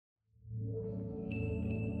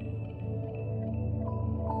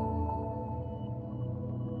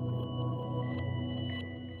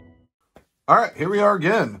All right, here we are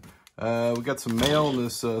again. We got some mail in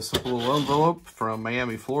this simple little envelope from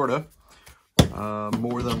Miami, Florida.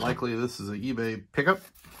 More than likely, this is an eBay pickup.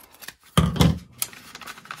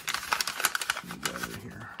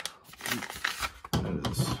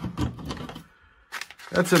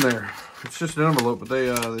 That's in there. It's just an envelope, but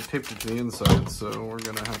they taped it to the inside, so we're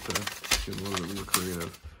gonna have to get a little bit more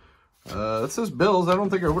creative. It says bills. I don't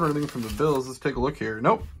think I ordered anything from the bills. Let's take a look here.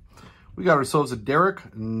 Nope. We got ourselves a Derrick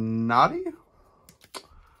Nnadi.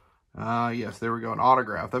 Yes, there we go. An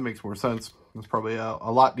autograph. That makes more sense. That's probably a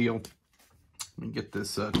lot deal. Let me get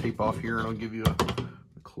this tape off here, and I'll give you a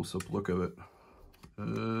close-up look of it.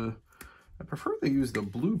 I prefer they use the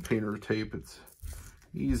blue painter tape. It's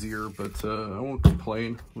easier, but I won't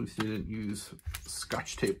complain. At least they didn't use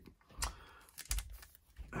Scotch tape.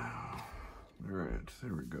 All right,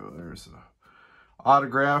 there we go. There's an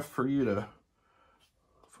autograph for you to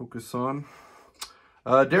focus on.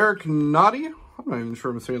 Derrick Nnadi. I'm not even sure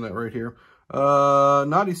I'm saying that right here.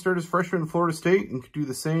 Nnadi started as freshman in Florida State and could do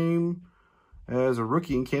the same as a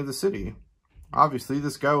rookie in Kansas City. Obviously,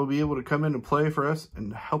 this guy will be able to come in and play for us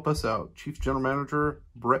and help us out, Chiefs General Manager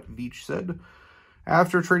Brett Veach said,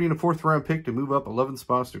 after trading a 4th-round pick to move up 11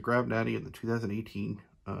 spots to grab Nnadi in the 2018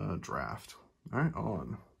 draft. All right,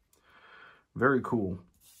 on. Very cool.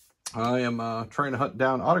 I am trying to hunt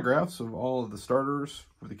down autographs of all of the starters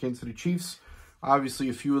for the Kansas City Chiefs. Obviously,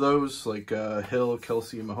 a few of those, like Hill,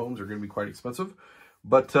 Kelsey, and Mahomes, are going to be quite expensive.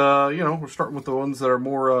 But, you know, we're starting with the ones that are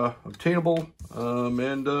more obtainable.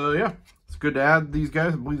 Yeah, it's good to add these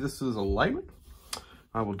guys. I believe this is a lineman.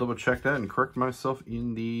 I will double check that and correct myself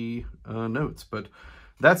in the notes. But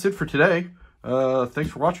that's it for today. Thanks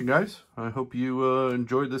for watching, guys. I hope you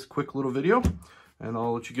enjoyed this quick little video. And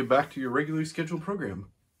I'll let you get back to your regularly scheduled program.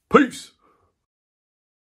 Peace!